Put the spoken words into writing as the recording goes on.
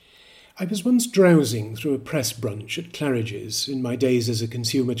I was once drowsing through a press brunch at Claridge's in my days as a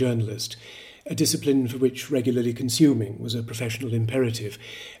consumer journalist, a discipline for which regularly consuming was a professional imperative,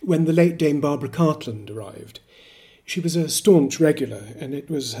 when the late Dame Barbara Cartland arrived. She was a staunch regular, and it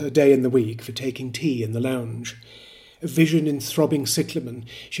was her day in the week for taking tea in the lounge. A vision in throbbing cyclamen,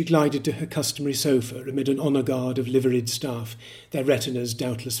 she glided to her customary sofa amid an honour guard of liveried staff, their retinas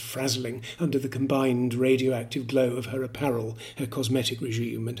doubtless frazzling under the combined radioactive glow of her apparel, her cosmetic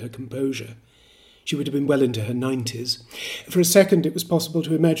regime, and her composure. She would have been well into her 90s. For a second it was possible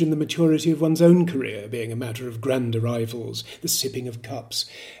to imagine the maturity of one's own career being a matter of grand arrivals, the sipping of cups,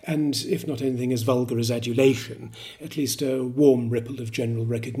 and, if not anything as vulgar as adulation, at least a warm ripple of general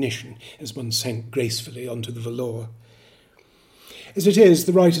recognition as one sank gracefully onto the velour. As it is,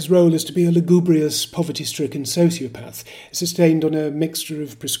 the writer's role is to be a lugubrious, poverty-stricken sociopath, sustained on a mixture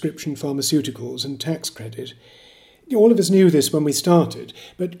of prescription pharmaceuticals and tax credit. All of us knew this when we started,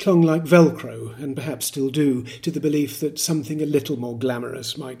 but clung like Velcro, and perhaps still do, to the belief that something a little more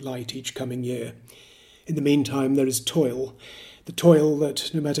glamorous might light each coming year. In the meantime, there is toil. The toil that,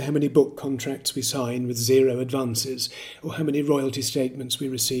 no matter how many book contracts we sign with zero advances, or how many royalty statements we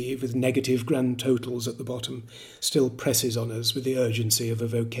receive with negative grand totals at the bottom, still presses on us with the urgency of a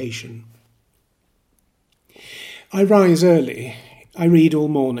vocation. I rise early. I read all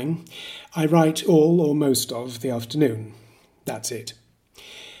morning. I write all or most of the afternoon. That's it.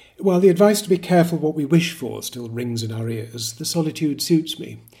 While the advice to be careful what we wish for still rings in our ears, the solitude suits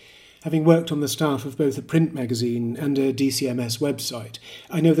me. Having worked on the staff of both a print magazine and a DCMS website,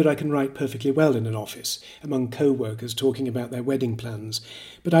 I know that I can write perfectly well in an office, among co-workers talking about their wedding plans,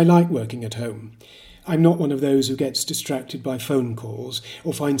 but I like working at home. I'm not one of those who gets distracted by phone calls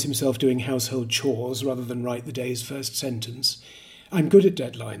or finds himself doing household chores rather than write the day's first sentence. I'm good at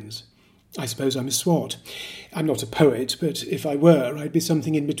deadlines. I suppose I'm a swot. I'm not a poet, but if I were, I'd be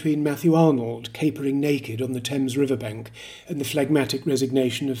something in between Matthew Arnold capering naked on the Thames riverbank and the phlegmatic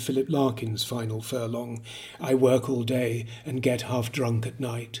resignation of Philip Larkin's final furlong. I work all day and get half drunk at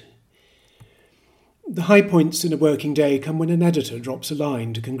night. The high points in a working day come when an editor drops a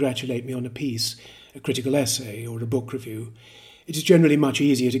line to congratulate me on a piece, a critical essay or a book review. It is generally much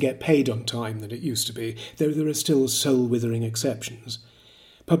easier to get paid on time than it used to be, though there are still soul-withering exceptions.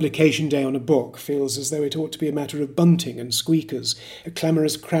 Publication day on a book feels as though it ought to be a matter of bunting and squeakers, a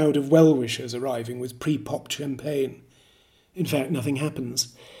clamorous crowd of well-wishers arriving with pre-popped champagne. In fact, nothing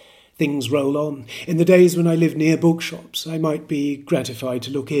happens. Things roll on. In the days when I lived near bookshops, I might be gratified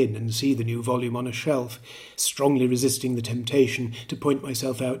to look in and see the new volume on a shelf, strongly resisting the temptation to point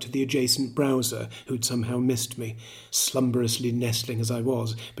myself out to the adjacent browser who'd somehow missed me, slumberously nestling as I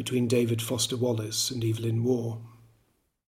was between David Foster Wallace and Evelyn Waugh.